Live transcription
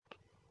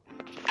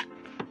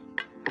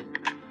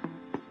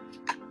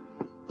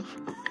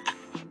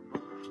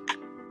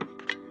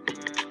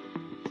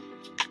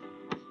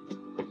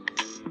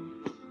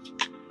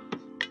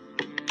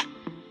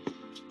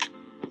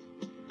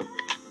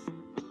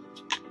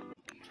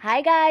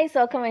Hi guys,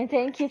 welcome and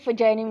thank you for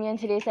joining me on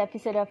today's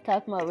episode of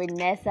Talk More with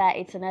Nessa.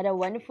 It's another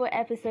wonderful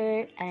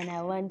episode and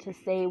I want to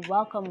say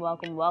welcome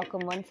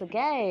once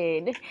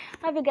again.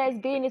 How have you guys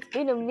been? It's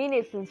been a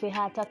minute since we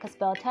had Talk a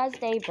Spell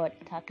Thursday,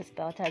 but Talk a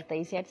Spell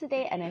Thursday is here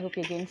today and I hope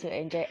you're going to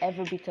enjoy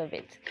every bit of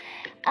it.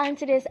 On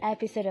today's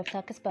episode of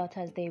Talk a Spell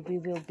Thursday, we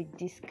will be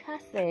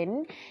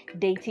discussing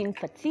dating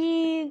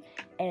fatigue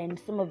and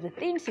some of the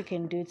things you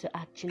can do to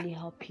actually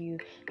help you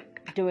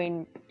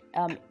during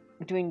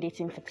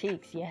dating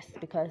fatigues. Yes,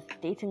 because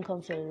dating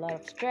comes with a lot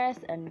of stress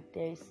and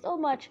there's so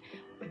much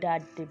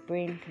that the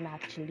brain can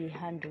actually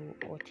handle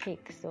or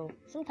take. So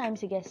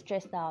sometimes you get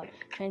stressed out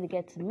trying to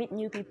get to meet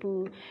new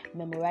people,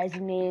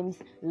 memorizing names,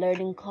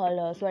 learning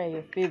colors. What are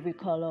your favorite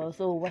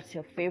colors? Oh, what's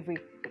your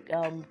favorite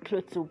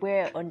clothes to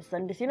wear on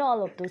Sundays?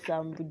 All of those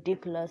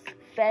ridiculous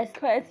first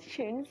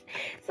questions.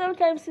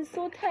 Sometimes it's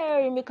so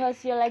tiring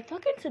because you're like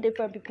talking to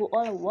different people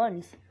all at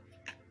once.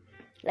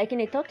 Like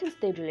in a talking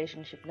stage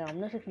relationship. Now, I'm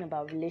not talking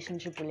about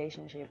relationship.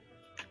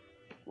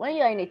 When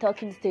you're in a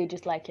talking stage,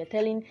 it's like you're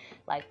telling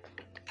like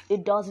a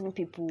dozen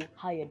people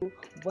how you do,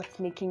 what's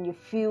making you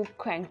feel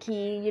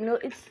cranky.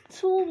 It's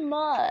too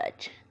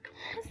much.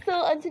 So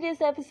on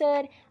today's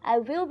episode, I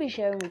will be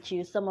sharing with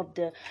you some of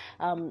the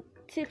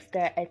tips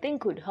that I think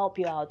could help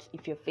you out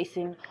if you're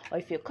facing or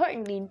if you're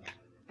currently,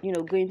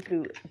 going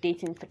through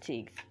dating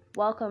fatigues.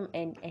 Welcome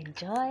and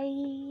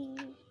enjoy.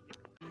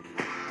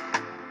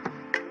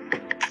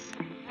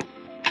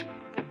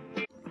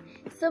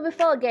 So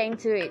before getting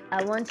to it,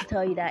 I want to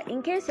tell you that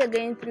in case you're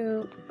going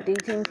through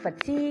dating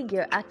fatigue,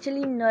 you're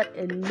actually not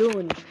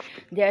alone.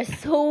 There are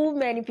so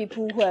many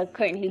people who are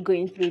currently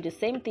going through the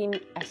same thing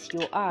as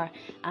you are.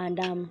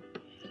 And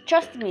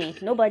trust me,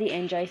 nobody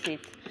enjoys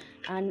it.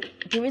 And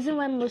the reason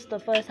why most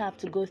of us have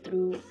to go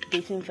through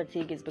dating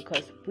fatigue is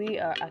because we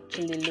are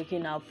actually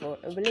looking out for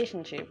a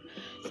relationship.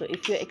 So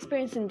if you're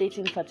experiencing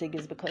dating fatigue,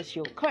 it's because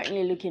you're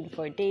currently looking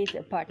for a date,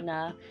 a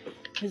partner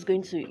who's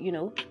going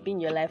to, be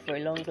in your life for a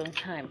long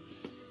time.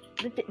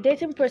 The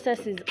dating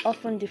process is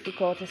often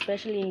difficult,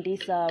 especially in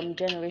this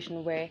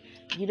generation where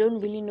you don't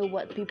really know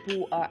what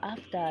people are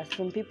after.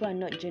 Some people are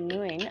not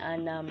genuine,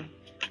 and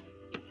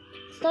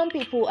some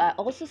people are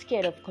also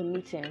scared of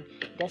committing.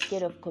 They're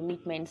scared of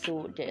commitment,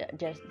 so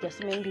there's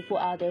so many people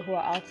out there who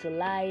are out to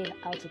lie,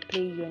 out to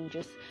play you, and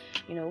just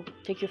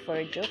take you for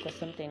a joke or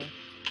something.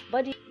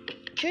 But the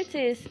truth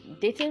is,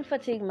 dating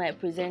fatigue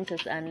might present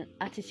as an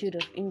attitude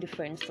of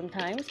indifference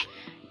sometimes,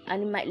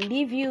 and it might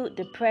leave you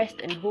depressed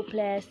and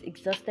hopeless,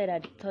 exhausted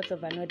at the thought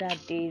of another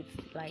date,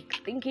 like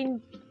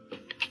thinking,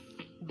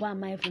 why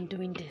am I even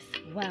doing this?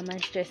 Why am I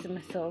stressing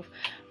myself?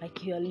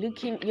 Like you're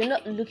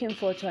not looking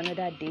forward to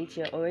another date,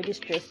 you're already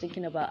stressed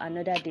thinking about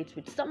another date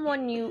with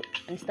someone new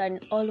and starting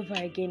all over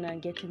again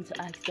and getting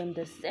to ask them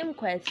the same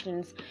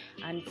questions,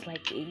 and it's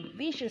like a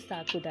vicious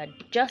cycle that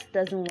just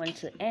doesn't want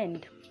to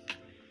end.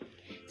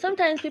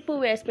 Sometimes people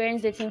will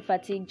experience dating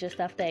fatigue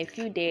just after a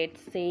few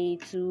dates, say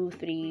 2,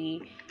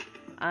 3,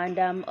 and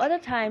other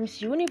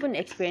times you won't even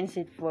experience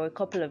it for a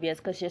couple of years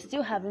because you're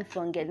still having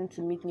fun getting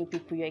to meet new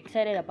people. You're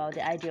excited about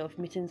the idea of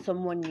meeting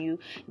someone new,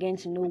 getting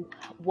to know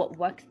what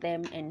works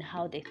them and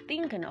how they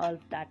think and all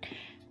of that.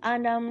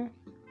 And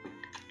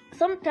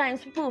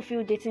sometimes people will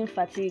feel dating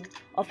fatigue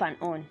off and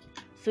on.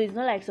 So it's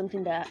not like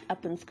something that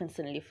happens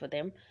constantly for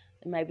them.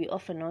 It might be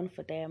off and on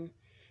for them.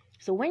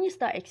 So when you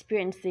start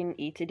experiencing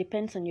it, it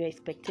depends on your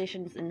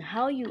expectations and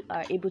how you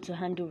are able to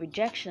handle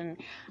rejection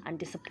and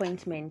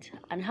disappointment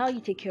and how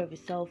you take care of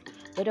yourself,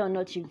 whether or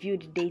not you view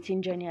the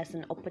dating journey as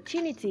an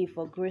opportunity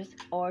for growth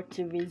or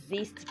to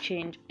resist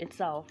change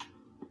itself.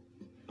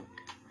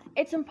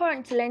 It's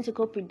important to learn to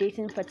cope with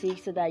dating fatigue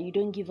so that you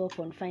don't give up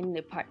on finding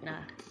a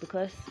partner,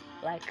 because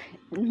like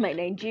my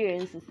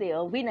Nigerians will say,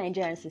 or we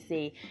Nigerians will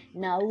say,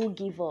 now who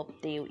give up,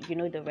 you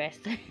know the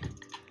rest.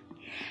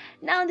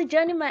 Now, the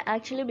journey might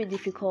actually be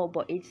difficult,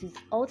 but it is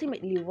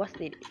ultimately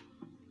worth it,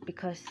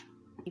 because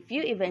if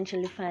you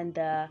eventually find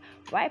the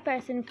right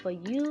person for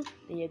you,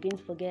 then you're going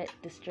to forget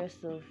the stress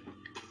of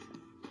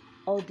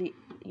all the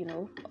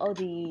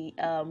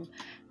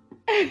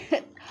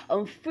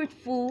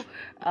unfruitful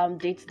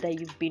dates that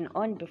you've been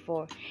on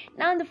before.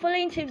 Now, the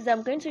following tips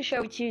I'm going to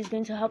share with you is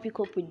going to help you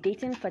cope with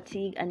dating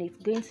fatigue, and it's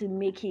going to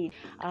make it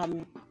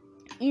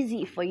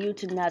easy for you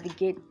to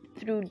navigate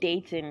through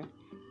dating.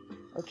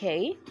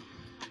 Okay.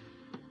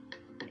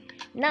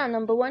 Now,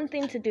 number one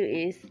thing to do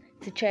is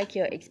to check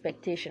your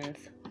expectations.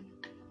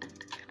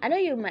 I know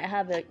you might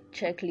have a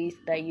checklist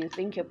that you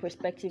think your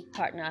prospective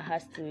partner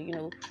has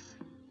to,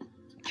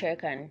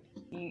 check, and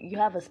you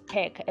have a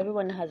spec.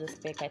 Everyone has a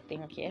spec, I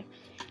think, yeah?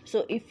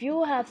 So if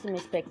you have some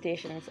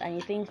expectations and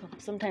you think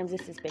sometimes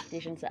these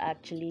expectations are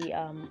actually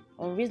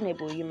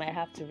unreasonable, you might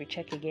have to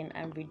recheck again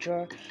and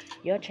redraw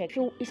your check. If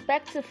you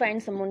expect to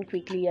find someone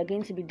quickly, you're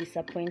going to be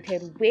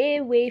disappointed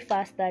way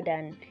faster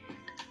than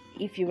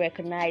if you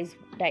recognize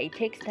that it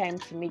takes time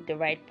to meet the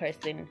right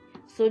person.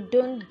 So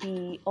don't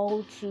be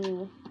all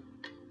too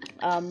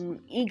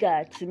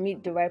eager to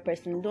meet the right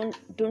person.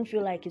 Don't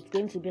feel like it's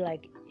going to be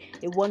like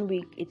a 1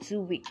 week, a 2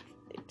 week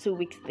 2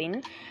 weeks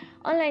thing.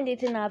 Online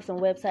dating apps and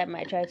website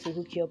might try to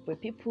hook you up with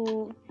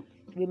people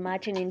with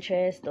matching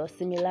interests or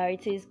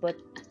similarities, but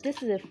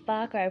this is a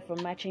far cry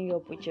from matching you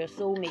up with your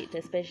soulmate,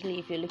 especially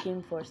if you're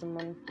looking for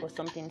someone for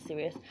something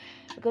serious.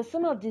 Because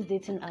some of these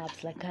dating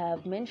apps, like I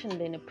have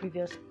mentioned in a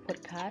previous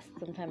podcast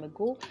some time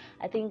ago,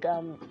 I think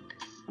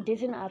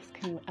dating apps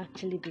can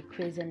actually be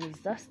crazy and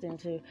exhausting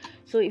too.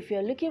 So if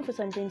you're looking for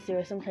something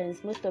serious,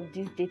 sometimes most of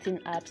these dating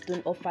apps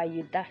don't offer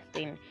you that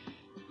thing.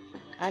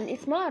 And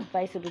it's more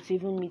advisable to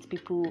even meet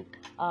people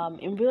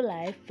in real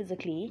life,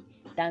 physically,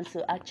 than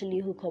to actually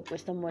hook up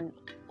with someone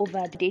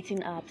over the dating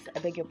apps. I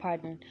beg your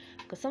pardon.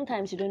 Because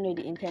sometimes you don't know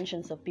the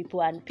intentions of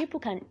people, and people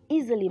can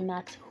easily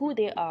mask who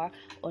they are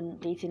on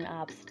dating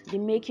apps. They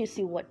make you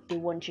see what they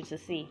want you to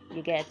see.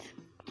 You get?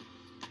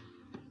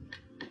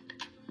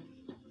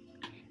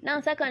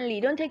 Now, secondly,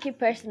 don't take it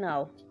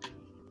personal.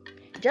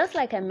 Just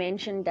like I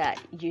mentioned that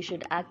you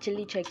should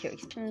actually check your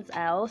experience,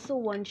 I also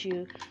want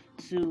you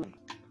to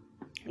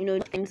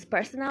things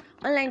personal.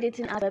 Online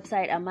dating app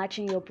website are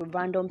matching you up with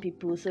random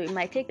people, so it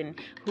might take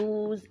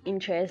whose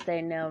interest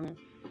and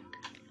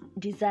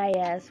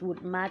desires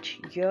would match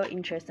your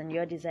interest and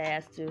your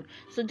desires too.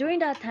 So during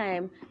that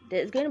time,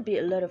 there's going to be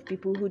a lot of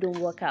people who don't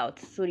work out,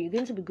 so you're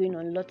going to be going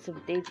on lots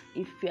of dates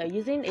if you are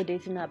using a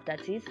dating app,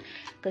 that is,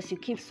 because you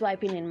keep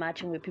swiping and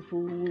matching with people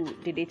who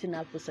the dating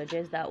app will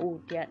suggest that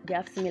they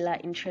have similar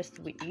interests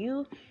with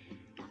you.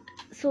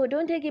 So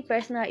don't take it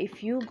personal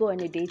if you go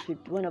on a date with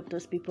one of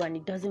those people and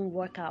it doesn't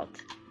work out.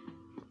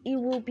 It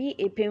will be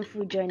a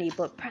painful journey,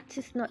 but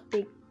practice not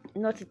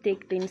to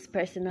take things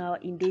personal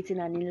in dating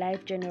and in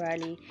life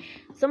generally.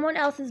 Someone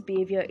else's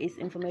behavior is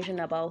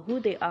information about who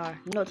they are,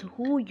 not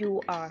who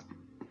you are.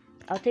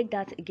 I'll take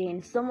that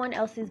again. Someone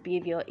else's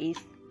behavior is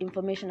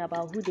information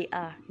about who they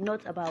are,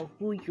 not about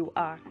who you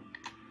are.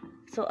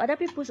 So other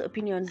people's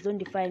opinions don't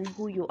define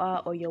who you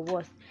are or your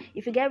worth.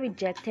 If you get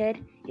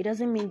rejected, it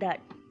doesn't mean that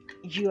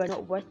you are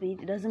not worth it.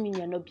 It doesn't mean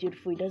you're not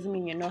beautiful. It doesn't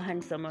mean you're not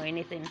handsome or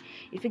anything.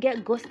 If you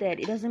get ghosted,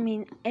 it doesn't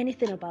mean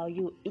anything about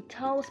you. It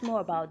tells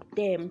more about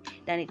them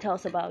than it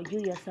tells about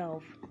you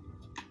yourself.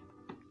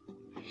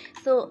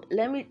 So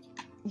let me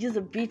use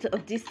a bit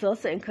of this to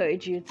also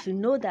encourage you to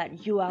know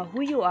that you are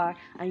who you are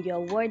and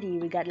you're worthy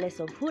regardless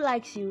of who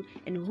likes you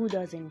and who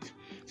doesn't.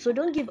 So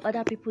don't give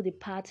other people the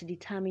power to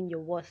determine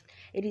your worth.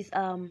 It is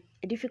a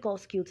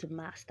difficult skill to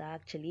master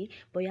actually,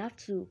 but you have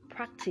to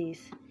practice.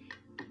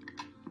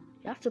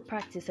 You have to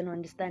practice and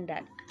understand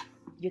that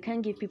you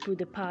can't give people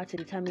the power to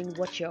determine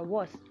what you're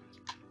worth.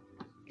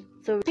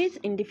 So repeat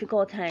in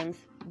difficult times.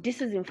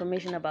 This is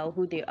information about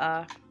who they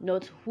are,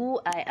 not who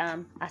I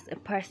am as a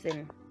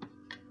person.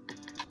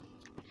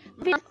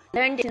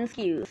 Learn dating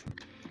skills.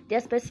 There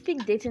are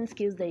specific dating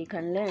skills that you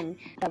can learn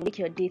that make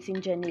your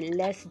dating journey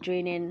less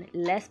draining,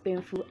 less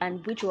painful,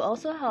 and which will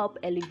also help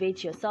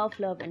elevate your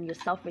self-love and your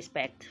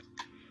self-respect.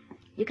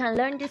 You can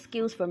learn these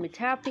skills from a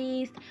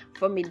therapist,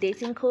 from a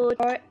dating coach,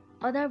 or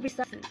other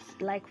resources,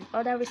 like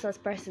other resource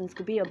persons.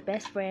 Could be your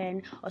best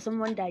friend or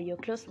someone that you're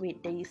close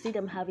with, that you see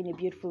them having a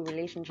beautiful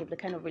relationship, the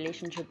kind of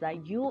relationship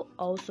that you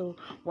also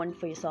want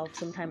for yourself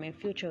sometime in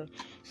future.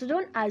 So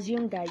don't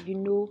assume that you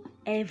know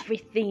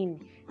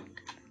everything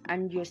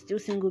and you're still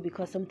single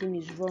because something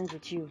is wrong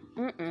with you.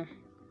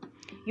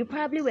 You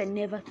probably were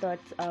never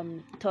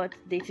taught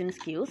dating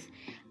skills,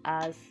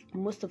 as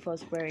most of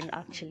us weren't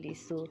actually.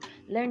 So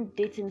learn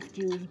dating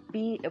skills.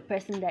 Be a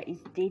person that is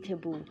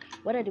dateable.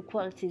 What are the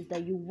qualities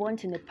that you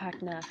want in a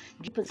partner?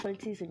 Do you put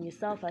qualities in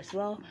yourself as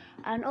well?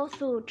 And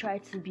also try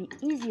to be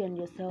easy on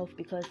yourself,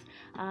 because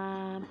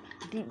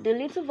the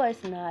little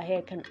voice in our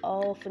head can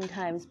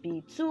oftentimes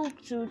be too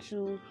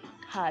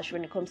harsh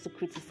when it comes to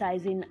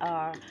criticizing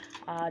our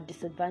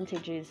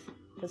disadvantages,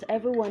 because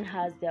everyone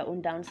has their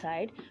own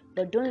downside.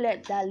 But don't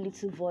let that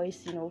little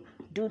voice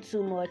do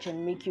too much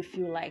and make you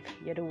feel like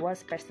you're the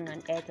worst person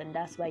on earth, and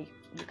that's why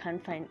you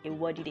can't find a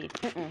worthy date.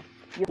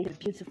 You're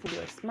beautiful,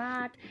 you're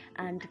smart,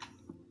 and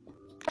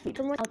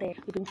someone out there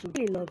who's going to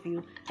really love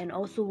you and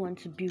also want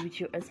to be with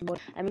you as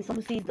much.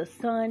 Someone sees the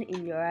sun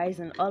in your eyes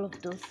and all of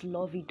those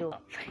lovey-dovey.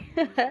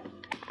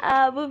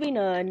 Moving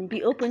on,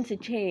 be open to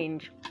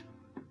change.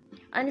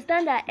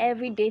 Understand that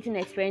every dating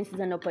experience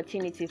is an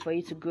opportunity for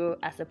you to grow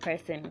as a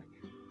person.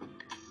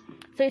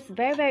 So it's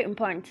very, very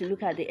important to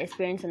look at the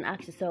experience and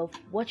ask yourself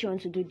what you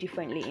want to do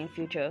differently in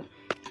future.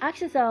 Ask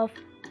yourself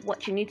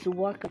what you need to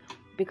work on,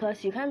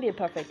 because you can't be a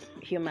perfect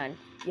human.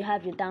 You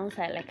have your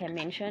downside, like I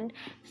mentioned.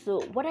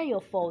 So what are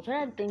your faults? What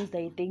are the things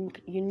that you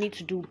think you need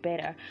to do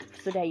better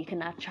so that you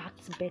can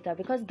attract better?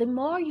 Because the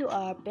more you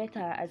are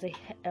better as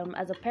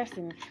a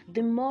person,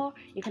 the more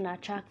you can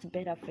attract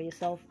better for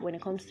yourself when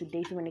it comes to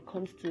dating, when it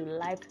comes to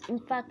life, in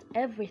fact,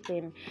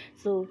 everything.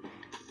 So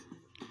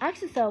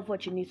ask yourself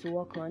what you need to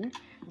work on,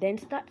 then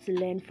start to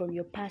learn from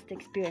your past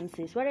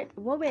experiences. What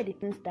were the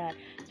things that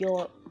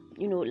your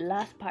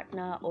last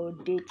partner or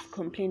date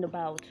complained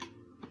about?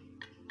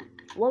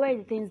 What were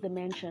the things they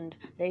mentioned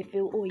that you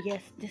feel, oh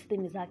yes, this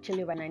thing is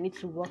actually right, I need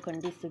to work on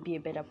this to be a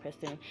better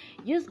person?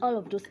 Use all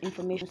of those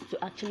information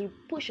to actually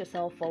push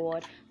yourself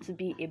forward to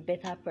be a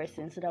better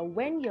person, so that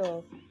when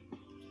your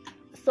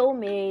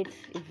soulmate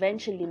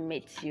eventually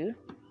meets you,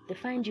 they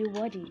find you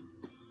worthy.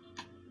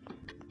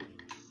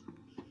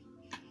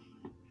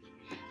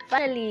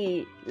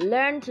 Finally,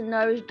 learn to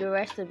nourish the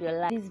rest of your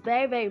life. It's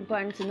very, very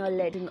important to not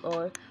let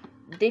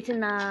dating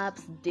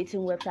apps,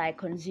 dating website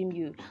consume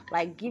you.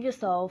 Like, give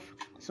yourself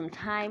some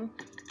time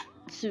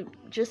to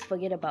just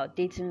forget about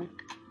dating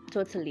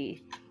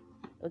totally.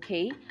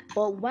 Okay?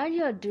 But while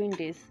you're doing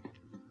this,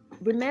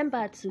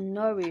 remember to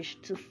nourish,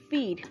 to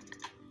feed,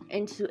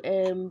 and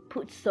to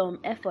put some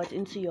effort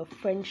into your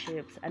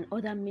friendships and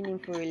other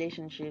meaningful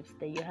relationships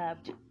that you have.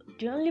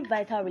 The only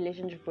vital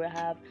relationship we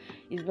have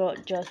is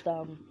not just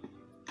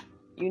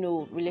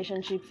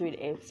relationships with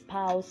a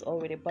spouse or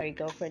with a boy or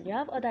girlfriend. You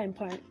have other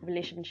important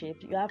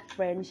relationships. You have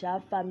friends, you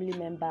have family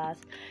members,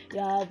 you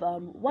have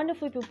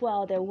wonderful people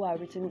out there who are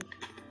written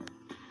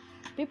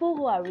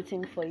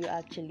for you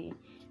actually.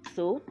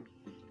 So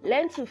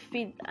learn to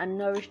feed and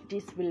nourish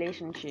these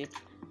relationships.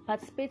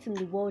 Participate in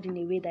the world in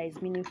a way that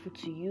is meaningful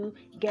to you.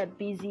 Get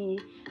busy,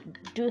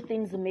 do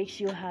things that makes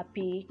you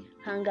happy,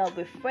 hang out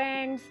with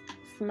friends,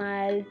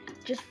 smile,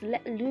 just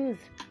let loose,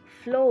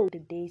 flow. The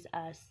days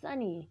are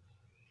sunny.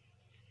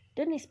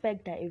 Don't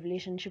expect that a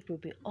relationship will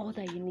be all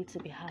that you need to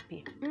be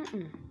happy.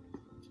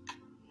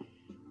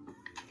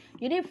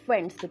 You need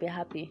friends to be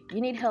happy.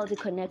 You need healthy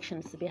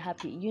connections to be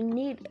happy. You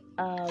need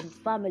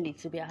family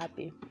to be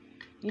happy.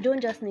 You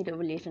don't just need a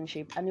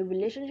relationship, and a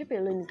relationship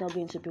alone is not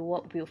going to be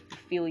what will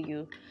fulfill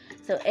you.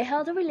 So a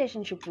healthy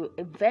relationship will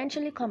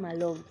eventually come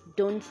along.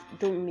 Don't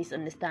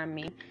misunderstand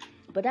me.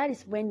 But that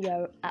is when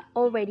you're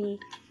already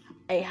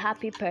a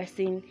happy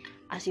person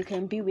as you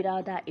can be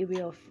without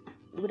you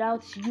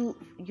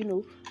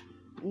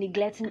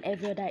neglecting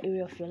every other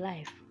area of your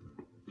life.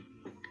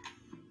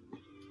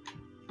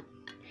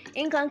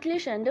 In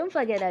conclusion, don't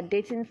forget that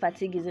dating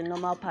fatigue is a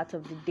normal part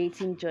of the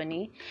dating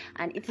journey,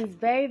 and it is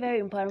very, very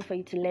important for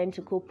you to learn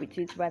to cope with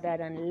it rather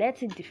than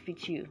let it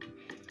defeat you.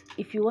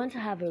 If you want to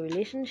have a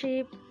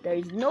relationship, there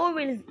is no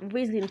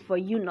reason for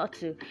you not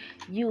to.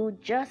 You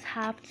just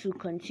have to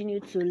continue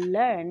to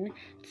learn,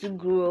 to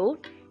grow,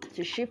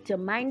 to shift your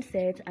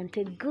mindset, and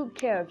take good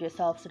care of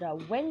yourself so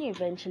that when you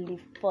eventually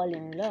fall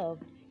in love,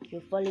 you're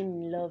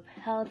falling in love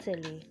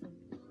healthily.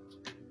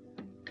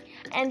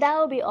 And that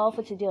will be all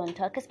for today on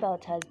Talk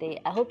About Thursday.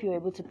 I hope you're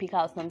able to pick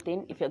out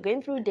something. If you're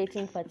going through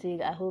dating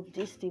fatigue, I hope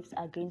these tips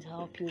are going to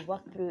help you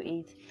walk through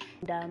it.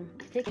 And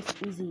take it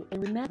easy.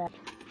 And remember,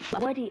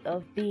 you're worthy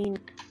of being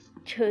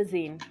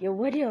chosen. You're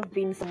worthy of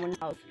being someone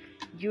else.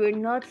 You're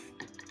not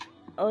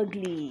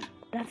ugly.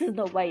 That is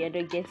not why you're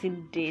not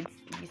getting dates.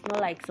 It's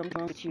not like something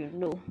wrong with you.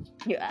 No,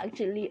 you're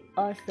actually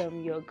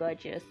awesome. You're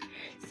gorgeous.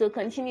 So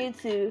continue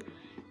to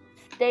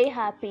stay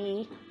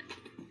happy.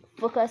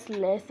 Focus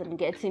less on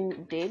getting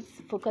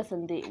dates, focus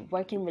on the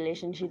working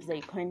relationships that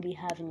you currently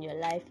have in your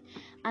life,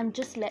 and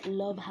just let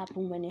love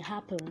happen when it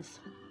happens.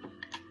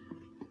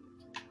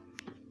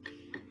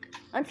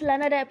 Until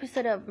another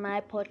episode of my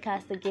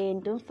podcast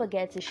again, don't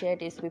forget to share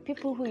this with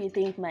people who you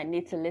think might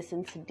need to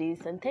listen to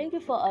this. And thank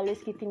you for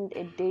always keeping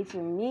a date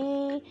with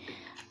me.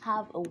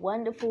 Have a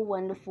wonderful,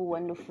 wonderful,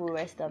 wonderful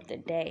rest of the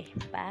day.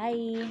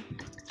 Bye.